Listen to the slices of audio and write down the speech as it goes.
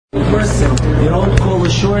person. You don't call a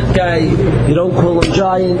short guy, you don't call him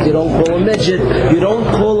giant, you don't call him midget, you don't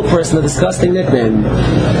call a person a disgusting nickname.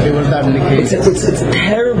 It's a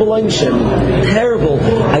terrible action. Terrible.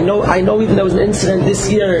 I know even there was an incident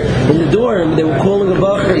this year in the dorm, they were calling a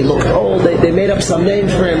bacher, he looked old, they made up some name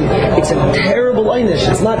for him. It's a terrible einish.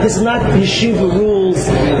 This is not yeshiva rules.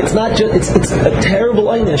 It's not just, it's a terrible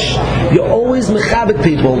einish. You always mechabit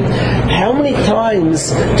people. How many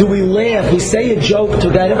times do we laugh, we say a joke to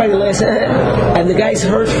a guy, everybody laughs, and the guy's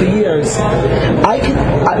hurt for years.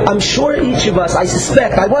 I'm sure each of us, I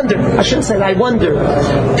suspect, I wonder,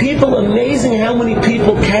 people, amazing how many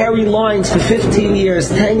people carry lines for 15 years,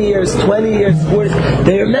 10 years, 20 years, 40.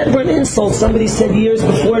 They remember an insult somebody said years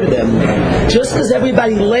before to them. Just because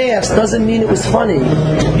everybody laughs doesn't mean it was funny.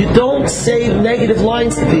 You don't say negative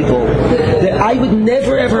lines to people. I would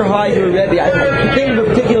never ever hire a Rebbe. I think of a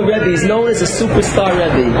particular Rebbe, he's known as a superstar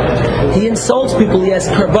Rebbe. He insults people, he has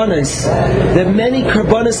karbanos. There are many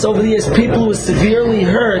karbanos over the years, people who were severely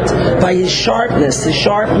hurt by his sharpness, his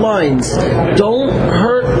sharp lines. Don't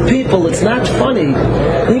hurt people, it's not funny.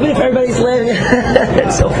 Even if everybody's laughing,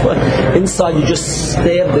 it's so funny. Inside you just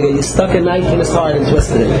stabbed the guy, you stuck a knife in his heart and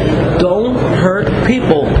twisted it. Don't hurt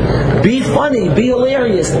people. Be funny, be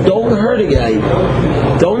hilarious, don't hurt a guy.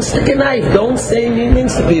 Don't stick a knife, don't say mean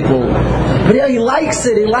things to people. But yeah, he likes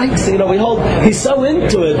it, he's so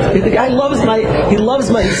into it. The guy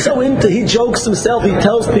he's so into it, he jokes himself, he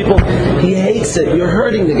tells people he hates it. You're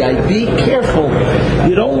hurting the guy, be careful.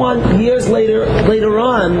 You don't want years later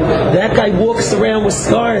on, that guy walks around with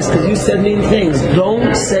scars because you said mean things.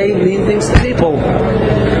 Don't say mean things to people.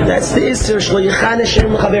 That's the Isser.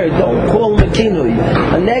 Don't call him a kinui.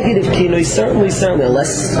 A negative kinui, certainly,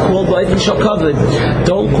 unless called by covered.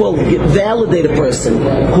 Don't validate a person.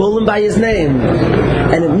 Call him by his name.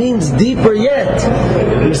 And it means deeper yet,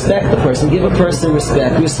 respect the person. Give a person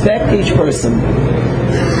respect. Respect each person.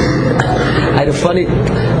 I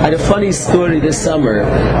had a funny story this summer.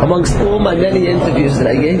 Amongst all my many interviews that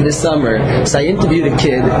I gave this summer, so I interviewed a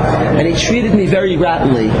kid, and he treated me very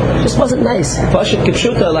rottenly. Just wasn't nice. Pashat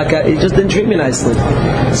Kipshuta, he just didn't treat me nicely.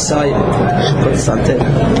 So I should put something.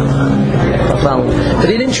 But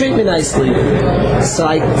he didn't treat me nicely.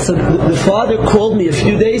 So the father called me a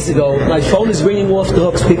few days ago. My phone is ringing off the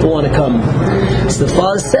hooks. People want to come. So the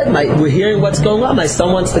father said, "We're hearing what's going on. My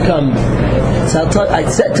son wants to come." So I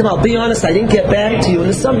said to him, "I'll be honest. I didn't get back to you in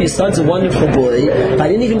the summer. Your son's a wonderful boy. I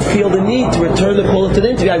didn't even feel the need to return the call after the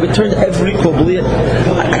interview. I returned every call. I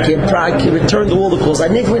returned all the calls. I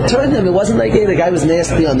never returned them. It wasn't like the guy was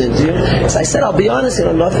nasty on the interview." So I said, "I'll be honest.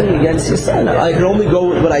 Nothing against your son. I could only go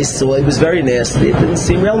with what I saw. He was very nasty. It didn't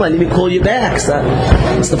seem real. I didn't even call you back." So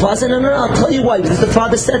the father said, "No, I'll tell you why." Because the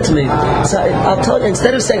father said to me, "So I'll tell you."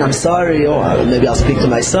 Instead of saying, "I'm sorry," or maybe I'll speak to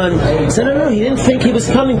my son, he said, "No, he didn't think he was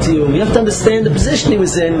coming to you. You have to understand the position he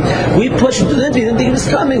was in. We pushed him to the interview. He didn't think he was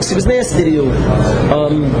coming, so he was nasty to you.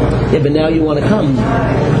 But now you want to come."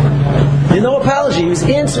 No apology. He was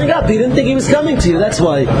answering up. He didn't think he was coming to you. That's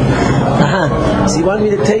why. So you want me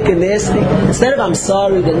to take a nasty? Instead of "I'm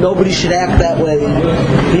sorry that nobody should act that way,"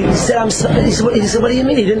 he said, "I'm sorry." He said, "What do you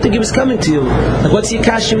mean? He didn't think he was coming to you. Like, what's your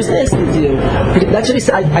kash? He was nasty to you." That's what he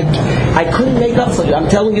said. I couldn't make up for it. I'm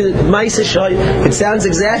telling you, it sounds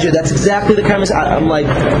exaggerated. That's exactly the conversation. I'm like,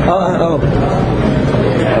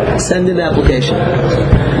 send in the application.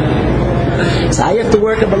 So I have to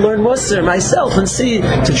work up and learn Musar myself and see,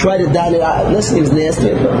 to try to down it out. Listen, he was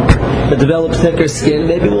nasty, but develop thicker skin.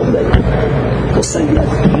 Maybe we'll say that.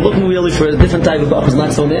 I'm looking really for a different type of buck who's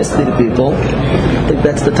not so nasty to people. I think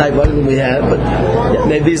that's the type of other than we have, but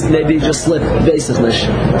maybe just slip basicness.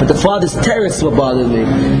 But the father's terrorists will bother me.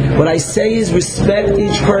 What I say is respect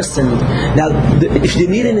each person. Now, if you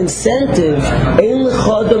need an incentive,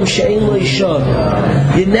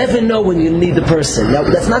 you never know when you need the person. Now,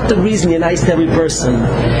 that's not the reason you're nice to every person.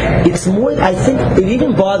 It's more, I think, it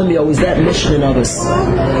even bothered me always, that mission in others.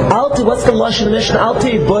 What's the Lashon mission?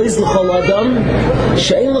 Boys l'chol adam,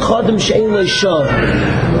 she'ein l'chodem, she'ein l'isha.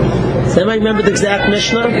 Does anybody remember the exact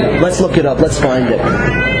Mishnah? Let's look it up. Let's find it.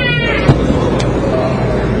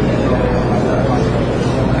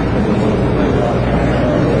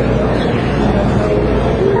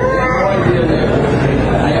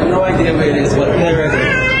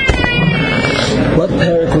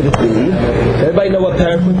 Everybody know what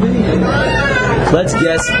parak would be? Let's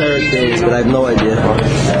guess parak days, but I have no idea.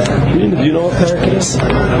 Do you know what parak is?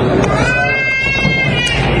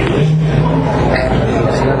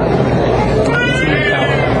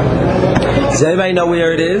 Does anybody know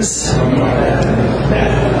where it is?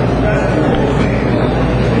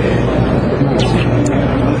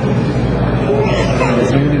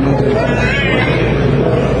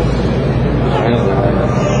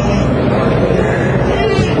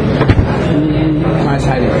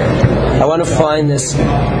 find this.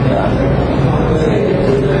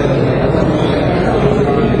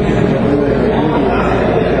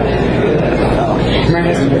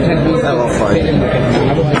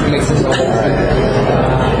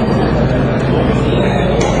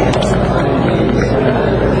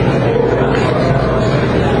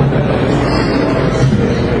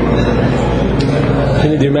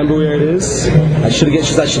 Do you remember where it is? I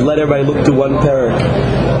should let everybody look to one parak.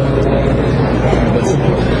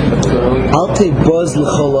 I'll take buzz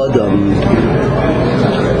l'chol adam.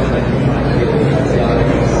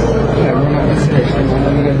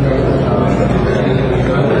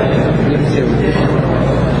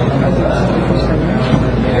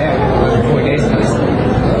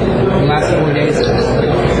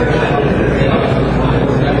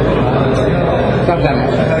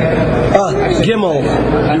 Gimel,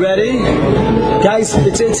 you ready? Guys,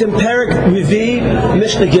 it's in Perek Revi,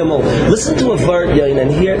 Mishnah Gimel. Listen to a word,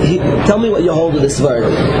 and tell me what you hold of this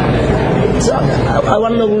word. So, I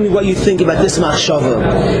want to know what you think about this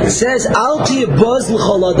machshava. It says, Al tiyabuz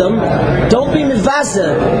l'chol adam, don't be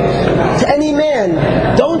mevaza to any man.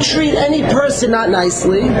 Don't treat any person not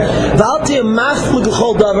nicely. V'al tiyamaflig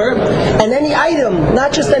l'chol davar, and any item,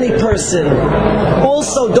 not just any person.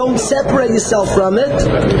 Also, don't separate yourself from it.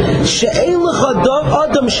 She'ein l'chol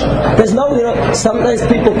adam, there's no, sometimes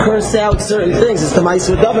people curse out certain things. It's the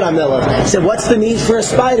ma'aseh davar hamilach. He said, what's the need for a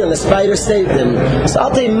spider? And the spider saved him. So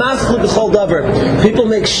I'll tell you, maflig l'chol davar. People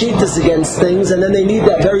make shitas against things, and then they need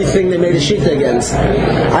that very thing they made a shita against.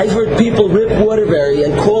 I've heard people rip Waterbury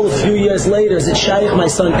and call a few years later, is it shaykh my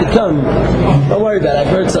son could come? Don't worry about it,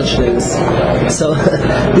 I've heard such things. So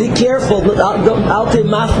be careful.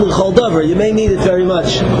 You may need it very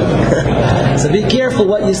much. So be careful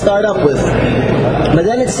what you start up with. But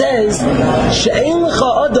then it says,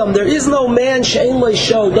 there is no man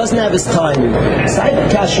doesn't have his time. So I have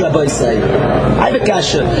a kasha, Rabbi say. I have a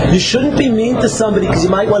kasha. You shouldn't be mean to somebody because you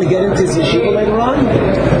might want to get into his yeshiva later on.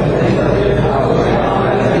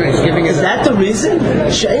 Is that the reason? I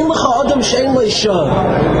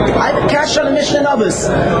have a cash on a Mishnah Navis.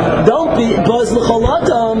 Don't be buzz l'chol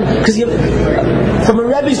adam, because from a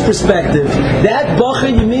Rebbe's perspective, that bacher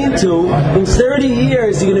you mean to, in 30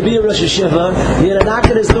 years you're going to be a Rosh Yeshiva, you're going to knock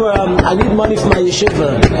at his door, I need money for my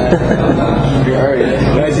yeshiva.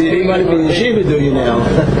 Guys, you need money for your yeshiva, do you now?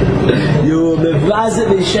 You mevazit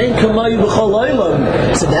v'shein kamayu b'chol olam.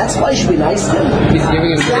 So that's why you should be nice to him.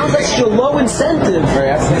 It sounds like your low incentive.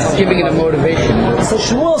 He's giving it a motivation. So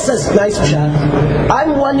Shmuel says, nice pshat.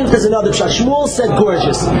 I'm wondering if there's another pshat. Shmuel said,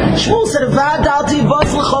 gorgeous. Shmuel said,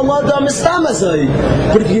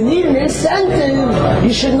 but if you need an incentive,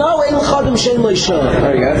 you should know I'm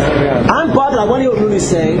bothered. I want to hear what Rudy's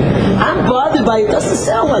saying. I'm bothered by it. It doesn't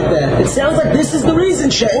sound like that. It sounds like this is the reason.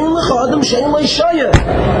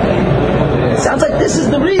 It sounds like this is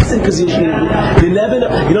the reason, because you never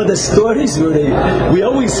know. The stories, Rudy, we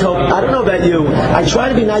always hope. I don't know about you. I try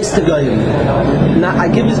to be nice to Goyim.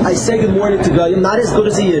 I say good morning to Goyim, not as good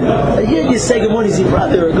as a Yid. A Yid, you say good morning, he's your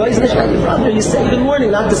brother. A Goyim's not your brother. You say good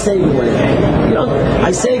morning, not to say good morning.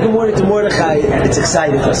 I say good morning to Mordechai. It's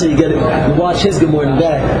exciting, so you watch his good morning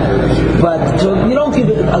back. But you don't give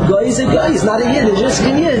it. A Goy is a Goy. He's not a Yid. He's just a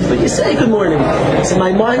Yid. But you say good morning. So in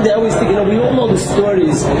my mind, I always think, we all know the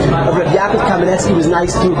stories of Rabbi Yaakov Kamenetsky was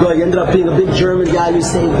nice to a guy. He ended up being a big German guy who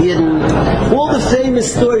saved Yidden. All the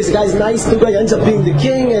famous stories. The guy's nice to a guy, ends up being the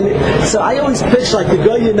king. And so I always pitch like the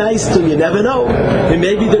guy you're nice to, you never know. And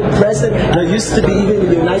maybe the president. It used to be even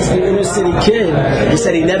when you're nice to the inner city kid. He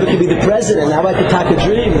said he never could be the president. Now I could talk a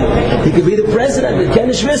dream. He could be the president. The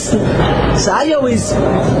Kalish wissen. So I always,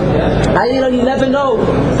 you never know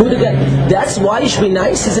who the guy. That's why you should be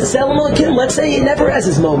nice. Is it Selim Malakim? Let's say he never has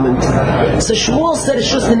his moment. So Shmuel said it's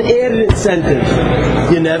just an added incentive.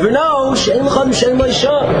 You never know.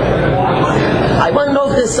 I want to know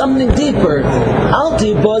if there's something deeper.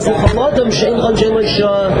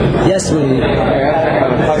 Yes, Rudy.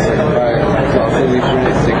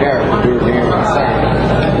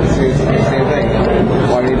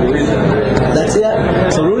 That's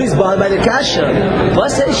it. So Rudy's bothered by the kasha.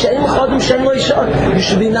 You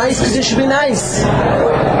should be nice because you should be nice.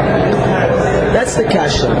 That's the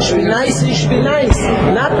kasha. You should be nice and you should be nice.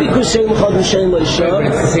 Not because Shem Chod and Shem Leisha. But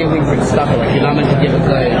it's the same thing for the stuff. Like you're not meant to give a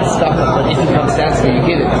guy stuff, but if he comes down to you, you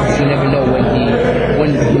give it. You never know when he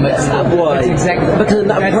That's not why. That's exactly. But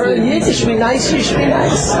per Yid, you should be nice, you should be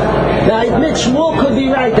nice. Now I admit, Shmuel could be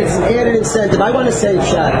right. It's an added incentive. I want to say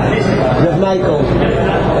pshat. Rav Michael.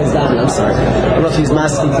 I'm sorry. I don't know if he's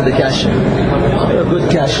masking for the kasha. A good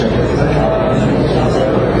kasha.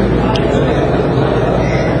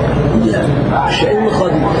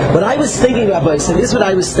 But I was thinking, Rabbi, so this is what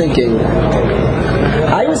I was thinking.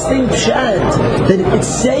 I was thinking, Pshat, that it's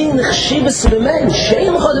saying the chshivas of the man,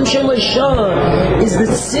 Shein l'chodem Shein l'isha, is the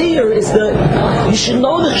tzir, is the, you should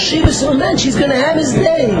know the chshivas of the man, she's going to have his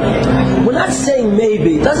day. We're not saying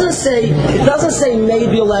maybe. It doesn't say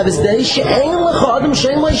maybe he'll have his day. Shein l'chodem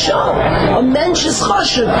Shein l'isha. A mensch is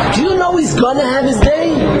chashiv. Do you know he's going to have his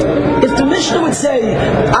day? If the Mishnah would say,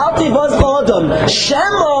 Al tivaz l'odam,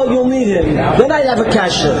 Shema, you'll meet him, then I'd have a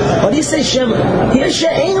kasha. But he says Shema. Here,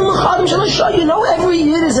 Shein l'chodem Shein l'isha. You know, every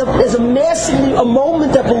year is a massively a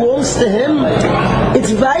moment that belongs to him.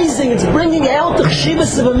 It's rising, it's bringing out the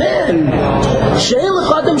chshivas of a man. Shein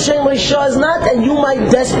l'chodem Shein l'isha is not, and you might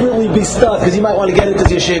desperately be stuck because you might want to get into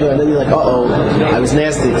the yeshiva, and then you're like, I was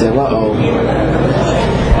nasty to him.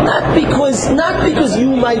 Not because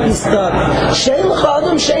you might be stuck. Shein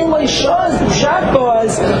l'chodem Shein l'isha is the pshat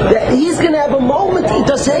was that he's going to have a moment. It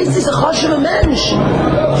does say he's a chashiv a mensch.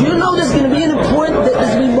 Do you know there's going to be an important?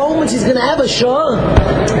 There's going to be moments he's going to have a shah.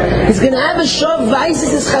 He's going to have a shah.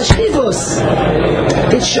 Vices his chashivos.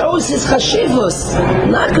 It shows his chashivos.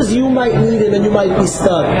 Not because you might need him and you might be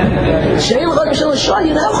stuck. Shein l'chodem Shein l'isha.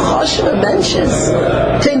 You know how chashiv a mensch is.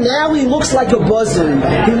 Okay, now he looks like a buzzer.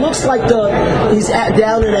 He looks like he's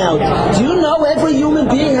down and out. Do you know every human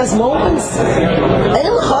being has moments?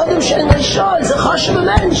 Ein l'chodem Shein l'isha is a chashiv a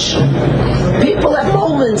mensch. People have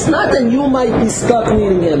moments, not that you might be stuck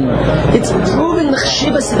meeting him. It's proving the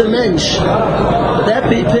chshivas of the mensch. Would that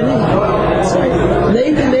be a pity?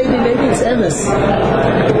 Maybe it's emes.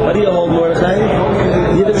 What do you hold, Mordechai?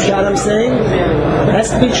 You hear the pshat I'm saying? It has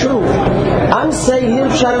to be true. I'm saying, you hear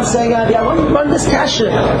the pshat I'm saying, I want to run this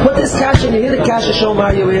kasha. Put this kasha, and you hear the kasha show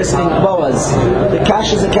Mario asking Boaz. The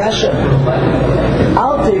kasha is a kasha.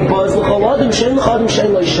 I'll take Boaz l'chol adam, shein l'chodem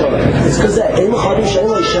shein l'isha. It's because that, ein l'chodem shein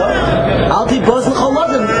l'isha. I'll take Boaz l'chol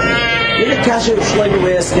adam. You hear the kasha of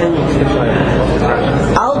Shlomo asking.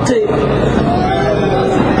 I'll take...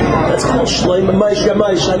 Let's call Shlomo Maish.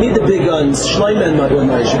 I need the big guns. Shlomo and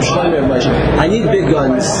Maish. I need big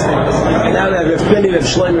guns. Now I have plenty of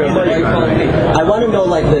Shlomo and Maish. I want to know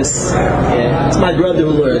like this. It's my brother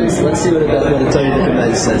who learns. Let's see what the Torah the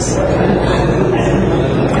Gemara says.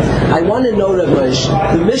 I want to know,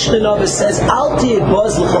 Rabbi, the Mishnah Nova says, Al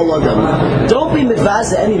tiyibaz l'chol adam. Don't be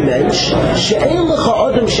midvaza any mensch. She'ein l'cha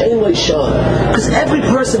adam she'ein l'isha. Because every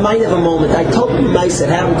person might have a moment. I told you nice, it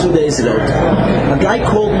happened 2 days ago. A guy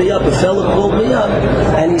called me up, a fellow called me up,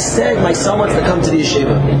 and he said, my son wants to come to the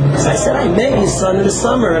yeshiva. So I said, I met his son in the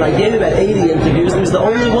summer, and I gave him about 80 interviews, and he was the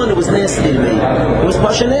only one who was nasty to me. It was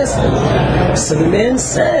Pasha nasty. So the man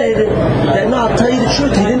said, that no, I'll tell you the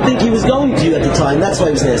truth, he didn't think he was going to you at the time, that's why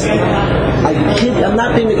he was nasty. I'm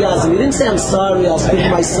not being megazim. He didn't say, I'm sorry, I'll speak to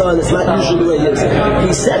my son. It's not usually the way it is.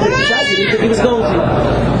 He said that he didn't think he was going to.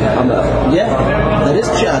 That is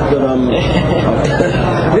chat, but I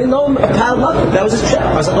didn't know him a pal nothing. That was his chat.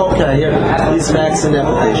 I was like, okay, here, these facts and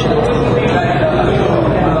application.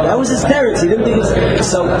 That was his parents. He didn't think it was...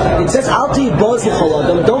 So it says, Al tiyibaz l'chol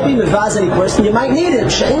adam. Don't be mevaz any person. You might need him.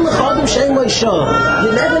 She'ein l'chodem she'ein l'isha.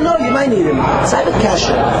 You never know. You might need him. It's like a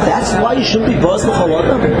kasha. That's why you shouldn't be baz l'chol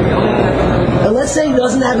adam. And let's say he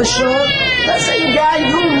doesn't have a shah. Let's say a guy,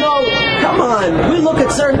 you know, come on. We look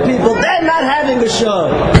at certain people. They're not having a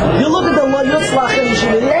shah. You look at the one Yitzlach and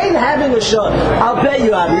Yeshiva. He ain't having a shah. I'll bet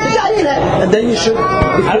you, Abi. The guy ain't having. And then you should...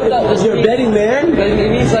 If you're a betting man... But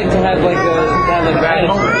it means like to have like a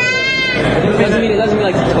gratitude. It doesn't mean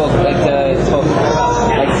like to talk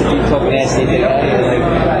nasty, like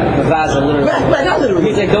vaza literally. Right, not literally. It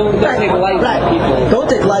means like don't take light of people. Don't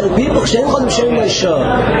take light of people. Shein l'chodem shein l'isha.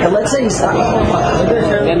 And let's say he's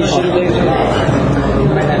then you should have.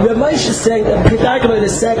 Rabbi is saying, we'll talk about it in a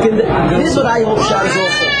second. This is what I hope Shad is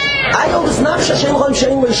also. I hold it's not Shein l'chodem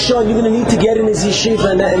shein l'isha. You're going to need to get in his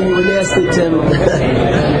yeshiva and you were nasty to him.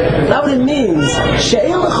 That's what it means.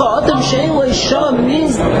 She'ein l'cha adam she'ein l'isha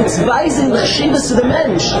means it's vising the chshivas of the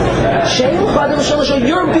mensch. She'ein l'cha adam she'ein l'isha.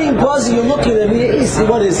 You're being buzzy, you're looking at him,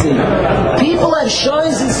 what is he? People have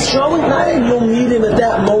shows, he's showing, not that you'll meet him at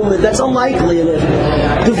that moment, that's unlikely.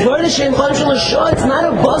 The word is she'ein l'cha adam she'ein l'isha, it's not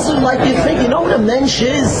a buzzer like you think. You know what a mensch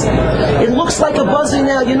is? It looks like a buzzer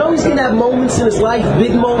now. You know he's going to have moments in his life,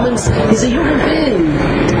 big moments. He's a human being.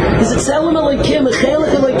 He's a tzelem elokim, a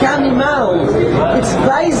chelik elokam imal. It's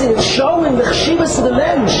vising, it's showing the chshivas of the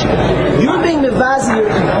mensch. You're being mevazi,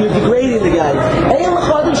 you're degrading the guy. Ein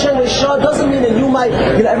l'chodem shein l'isha doesn't mean that you might,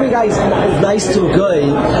 every guy is nice to a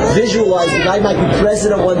guy. Visualize, the guy might be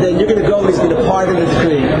president one day, and you're going to go and he's going to pardon the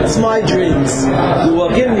decree. It's my dreams. You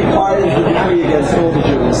will give me pardon the decree against all the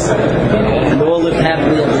Jews. And they all live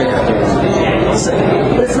happily ever after.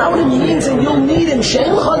 But it's not what it means, and you'll need him.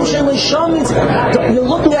 Shein l'chad shein l'isha means you're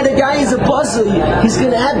looking at a guy who's a buzzer. He's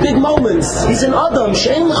going to have big moments. He's an Adam.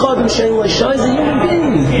 Shein l'chad shein l'isha is a human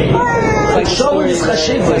being. Like showing his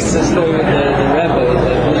chashivas. Like the story with the Rabbi.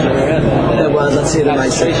 Let's see the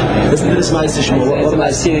Maisa. Listen to this Maisa Shmuel. What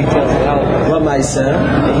Maisa? What Maisa?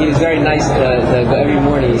 He was very nice every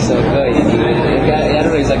morning. He's so good. I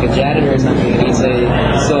don't know, he's like a janitor or something. And he'd say,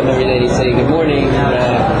 saw him every day. He'd say, "Good morning,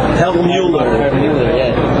 Herr Mueller." Herr Mueller,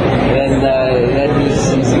 yeah. And then he's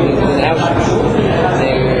in Auschwitz.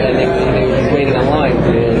 They were just waiting online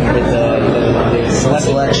for the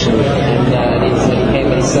selection. And he came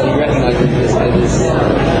and he recognized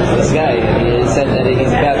this guy. And he said that he's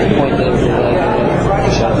about to point to the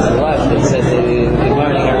left. He said, "Good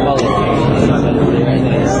morning, Herr Mueller."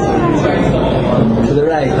 To the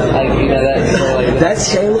right. That's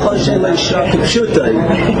Shein l'chad shein l'isha k'pshutai.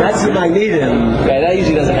 That's when I need him. Okay, that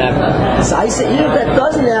usually doesn't happen. So I say, even if that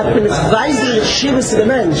doesn't happen, it's vising the shivas to the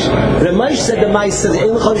mensch. Ramesh said the Maisa,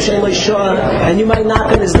 Shein l'chad shein l'isha, and you might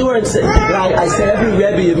knock on his door and say, I say, every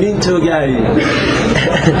Rebbe you mean to a guy.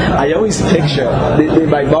 I always picture in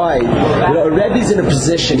my mind, a Rebbe's in a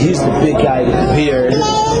position, he's the big guy with the beard.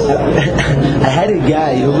 I had a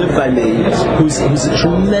guy who lived by me, who's a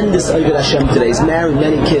tremendous Oved Hashem today. He's married,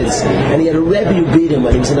 many kids, and he had a Rebbe who beat him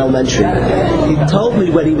when he was in elementary. He told me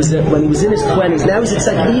when he was in his 20s. Now it's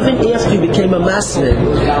like even after he became a masmid,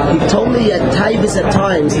 he told me he had taivas at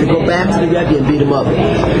times to go back to the Rebbe and beat him up.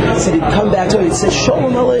 He said he'd come back to him and he'd say,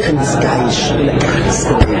 "Shalom Aleichem, this guy is."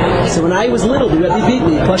 So when I was little, the Rebbe beat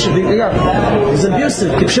me. Pasha beat me up. He was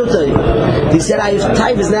abusive. He said, "I have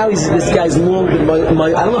taivas now." This guy's long. I don't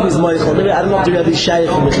know if he's Michael. I don't know if the Rebbe is Shaykh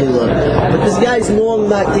from Mechila. But this guy's long.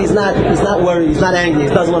 He's not worried. He's not angry.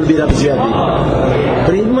 He doesn't want to beat up his Rebbe.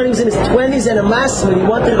 But even when he was in his 20s and a masman, he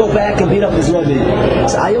wanted to go back and beat up his Rebbe.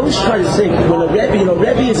 So I always try to think, when a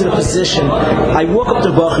Rebbe is in a position, I walk up to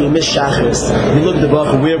the Baruch, you miss Shachris, you look at the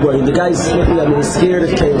Baruch, where were you? The guy's looking at me, he's scared of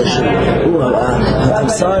Kalish. I'm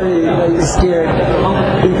sorry, he's scared.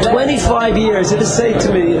 In 25 years, he just say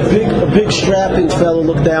to me, a big strapping fellow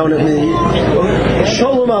looked down at me,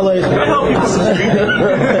 Shalom Aleichem.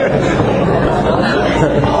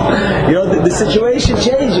 The situation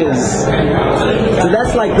changes. So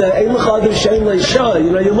that's like the Ein l'chadav shein l'isha.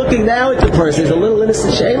 You're looking now at the person. He's a little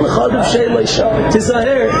innocent. Ein l'chadav shein l'isha.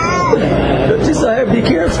 Tisaher. Be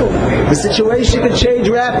careful. The situation can change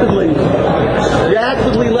rapidly.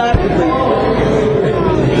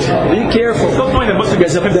 Be careful.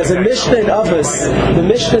 There's a Mishnah in Avos. The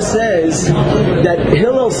Mishnah says that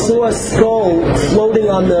Hillel saw a skull floating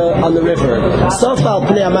on the river. Sofal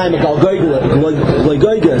pnei hamayim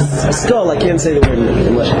a skull. I can't say the word in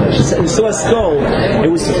English. He saw a skull. It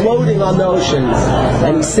was floating on the ocean,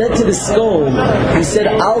 and he said to the skull, he said,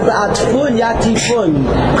 "Al da'atfun yatifun,"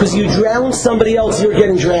 because you drowned somebody else, you're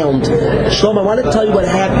getting drowned. Shlomo, I want to tell you what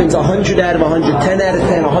happens. 100 out of 100, 10 out of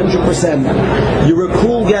 10, 100%. You're a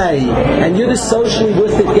cool guy, and you're the socially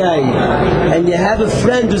with it guy, and you have a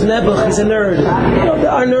friend who's nebuch, he's a nerd.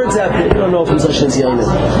 There are nerds out there. You don't know if I'm such as young.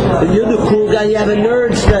 But you're the cool guy, you have a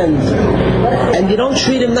nerd friend, and you don't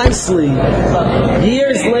treat him nicely.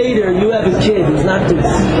 Years later, you have a kid who's not the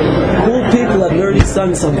cool people have nerdy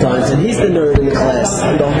sons sometimes, and he's the nerd in the class,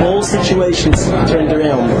 and the whole situation's turned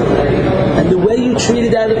around. And the way you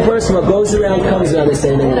treated that other person, what goes around comes around, they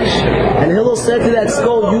say in English. And Hillel said to that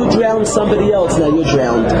skull, you drowned somebody else, now you're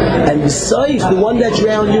drowned. And besides, the one that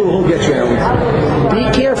drowned you, he'll get drowned. Be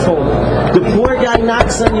careful. The poor guy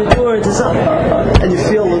knocks on your door and says, and you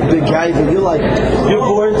feel the big guy, but you're like, you're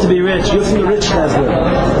born to be rich, you're from the rich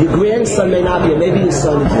Nazareth. Your grandson may not be, maybe your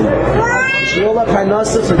son is. You all have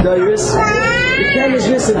parnasa for dairis. You can't just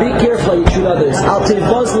listen, be careful how you treat others. Al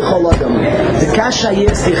tevaz l'chol adam. The kasha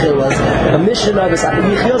yes yichilas. A mission of us.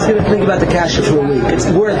 Yichil's going to think about the kasha for a week. It's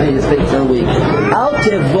worthy to think for a week. Al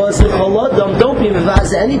tevaz l'chol adam. Don't be mevaz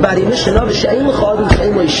to anybody. Mission of us. She'ein l'chol adam,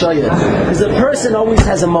 she'ein l'ishaya. Because a person always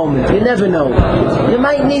has a moment. You never know. You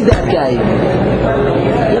might need that guy.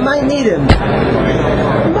 You might need him.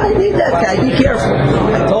 You might need that guy. Be careful.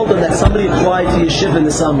 I told him that somebody applied for yeshiva in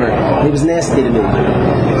the summer. And he was nasty to me.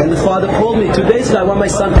 And the father called me 2 days ago, I want my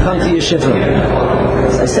son to come to yeshiva.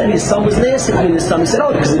 So I said, his son was nasty to me this summer. He said,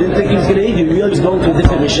 because he didn't think he was going to eat you. He really was going to a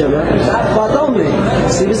different yeshiva. The father told me.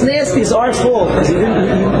 So he was nasty. It's our fault. Because he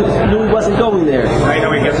knew he wasn't going there. I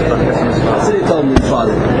know he gets it on Christmas. That's what he told me, the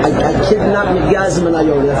father. I kidnapped Megazim and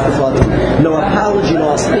Ayoni. That's the father. No apology, no,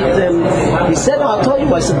 I'll speak to him. He said, I'll tell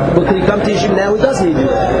you. I said, but can he come to yeshiva now? He does need you.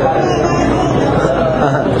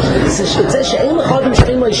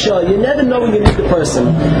 You never know when you meet the person.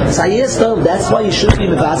 So I asked them, that's why you shouldn't be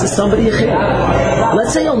mevazeh somebody.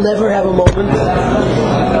 Let's say you'll never have a moment.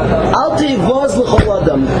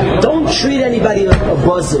 Don't treat anybody like a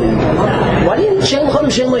buzzing. Why do you need Shein L'Chodem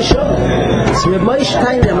Shein L'Isha? So Rabbi my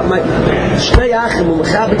Shnei Achim will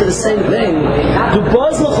mechaber to the same thing. To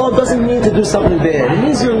buzz L'Chodem doesn't mean to do something bad. It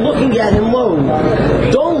means you're looking at him low.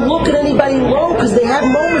 Don't look at anybody low because they have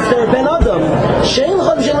moments that are Ben Adam. Shein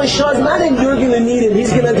L'Chodem Shein L'Isha is not in you're going to need him.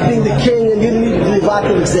 He's going to end up being the king and you need to be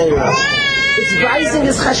Vatil Xeira. It's rising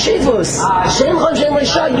his chashivus. Shein L'Chodem Shein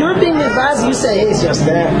L'Isha, you're being mevaz, you say, hey, it's just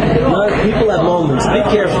there. No, people have moments. Be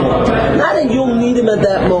careful. Not that you'll need him at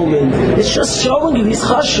that moment. It's just showing you he's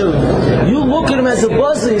chashuv. You look at him as a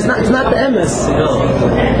buzzer. It's not the emes.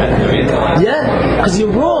 Yeah? Because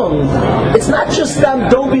you're wrong. It's not just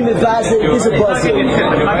don't be mevaz, it is a buzzer.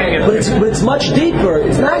 But it's much deeper.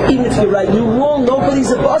 It's not even if you're right. You're wrong.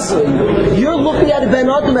 Nobody's a buzzer. You're looking at a Ben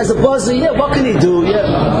Adam as a buzzer. Yeah, what can he do?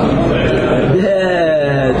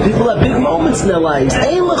 Yeah, people have big moments in their lives.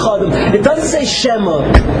 Ein L'Chodem. It doesn't say Shema.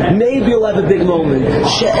 Maybe you'll have a big moment.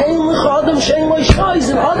 She'ein L'Chodem Shein L'Isha. He's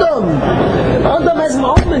an Adam. Adam has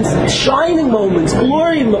moments, shining moments,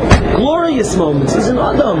 glorious moments. He's an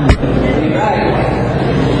Adam.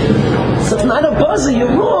 So it's not a buzzer. You're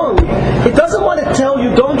wrong. It doesn't want to tell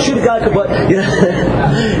you don't treat a guy like a buzzer.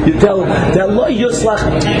 You tell Lo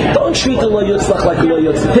Yutzlach, don't treat the Lo Yutzlach like a Lo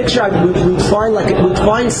Yutzlach. Picture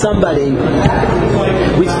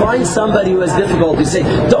we'd find somebody who has difficulty. Say,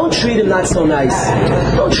 don't treat him not so nice.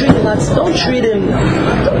 Don't treat him.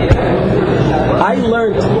 I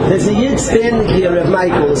learned, there's a Yid standing here at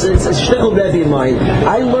Michael's, it's a shtickle Rebbe of mine.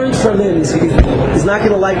 I learned from him, he's not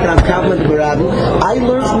going to like that I'm complimenting Rabbi. I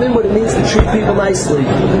learned from him what it means to treat people nicely.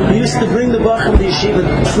 He used to bring the bachim to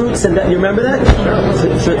yeshiva fruits and that, you remember that?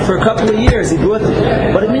 For a couple of years he brought them.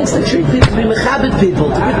 What it means to treat people, to be mechabed people,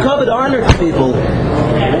 to give covered honor to people.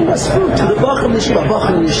 Bring us fruit to the bachim yeshiva.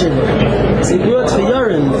 So he brought for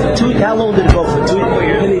Yarin. How long did it go for?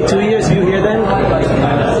 2 years? You hear that?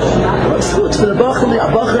 Fruit for the bachim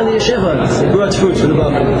and the yeshiva. He brought fruit for the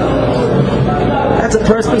bachim. That's a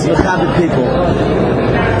person who's mechabed people.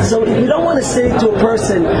 So we don't want to say to a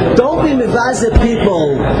person, don't be mevazeh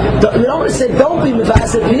people. We don't want to say, don't be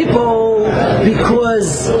mevazeh people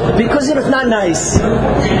because it's not nice.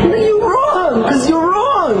 You're wrong, because you're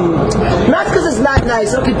wrong. Not because it's not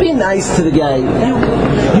nice. Okay, be nice to the guy.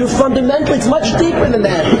 You're fundamentally, it's much deeper than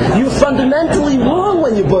that. You're fundamentally wrong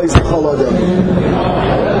when you boys the Cholodom.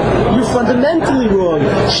 You're fundamentally wrong.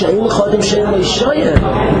 Shein L'Chodem Shein L'Isha.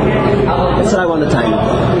 That's what I want to tell you.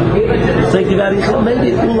 Think about it.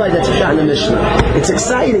 Maybe that's a shot in the Mishnah. It's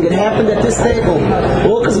exciting. It happened at this table.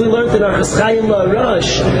 All because we learned in Orchas Chaim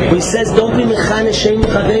LiHarosh, where he says, don't be mechane shein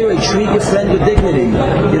chaveira. Treat your friend with dignity.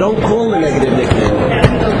 You don't call him a negative nickname.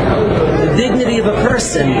 The dignity of a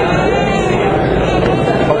person.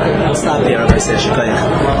 Okay, I'll stop here. Rabbi says,